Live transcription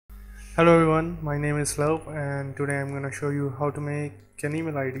Hello everyone, my name is Love and today I'm going to show you how to make an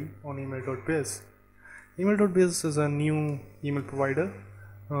email ID on email.biz. Email.biz is a new email provider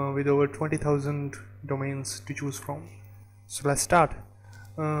with over 20,000 domains to choose from. So let's start.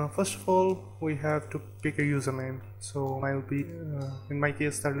 First of all, we have to pick a username. So I'll be, in my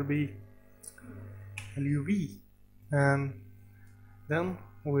case, that will be LUV, and then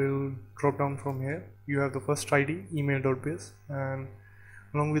we'll drop down from here. You have the first ID, email.biz, and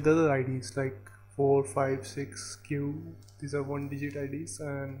along with other IDs like 4, 5, 6, Q. These are one digit IDs,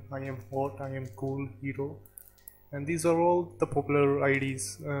 and I am hot, I am cool, hero, and these are all the popular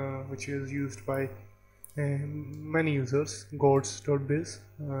IDs which is used by many users. gods.biz,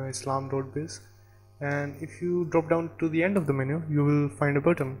 islam.biz, and if you drop down to the end of the menu you will find a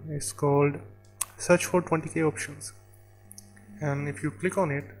button. It's called search for 20k options, and if you click on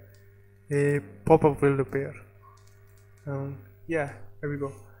it a pop-up will appear. Yeah, here we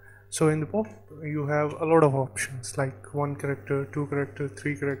go. So in the pop you have a lot of options like 1 character, 2 character,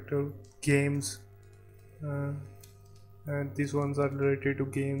 3 character, games, and these ones are related to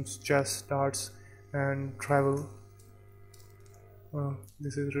games, chess, darts, and travel.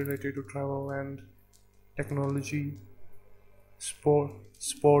 This is related to travel and technology.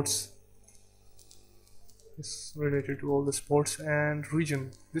 Sports is related to all the sports, and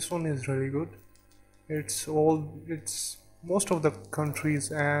region. This one is really good. It's most of the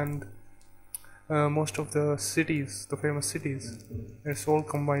countries and most of the cities, the famous cities. It's all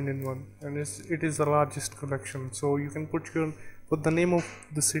combined in one, and it is the largest collection. So you can put the name of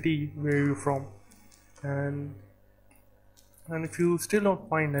the city where you're from, and if you still don't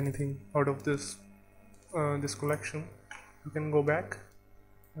find anything out of this this collection, you can go back.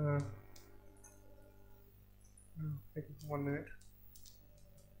 Take 1 minute.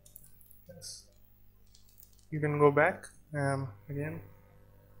 Yes, you can go back again,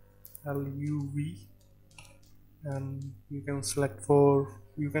 LUV, and you can select for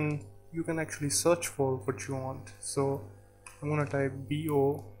you can actually search for what you want. So I'm gonna type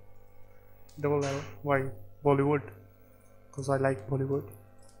BOLLY Bollywood because I like Bollywood.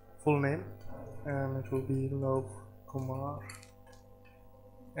 Full name, and it will be Love Kumar.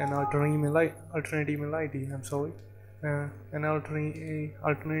 An alternate email ID. I'm sorry, an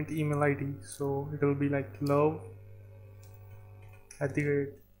alternate email ID. So it will be like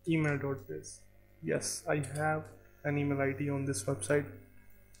love@email.biz. Yes, I have an email ID on this website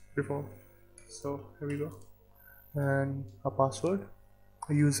before. So here we go, and a password,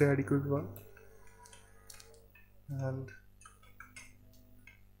 a user ID quick one,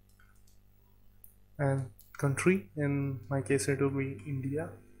 and country. In my case, it will be India,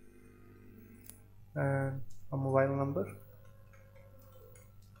 and a mobile number.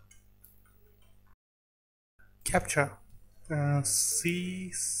 Captcha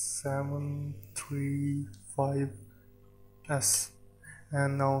C735S,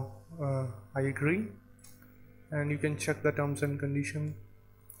 and now I agree, and you can check the terms and condition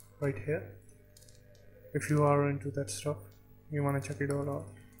right here. If you are into that stuff, you want to check it all out.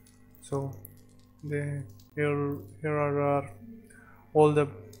 So here are all the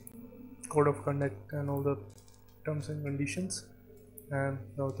code of conduct and all the terms and conditions, and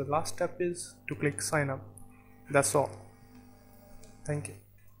now the last step is to click sign up. That's all. Thank you.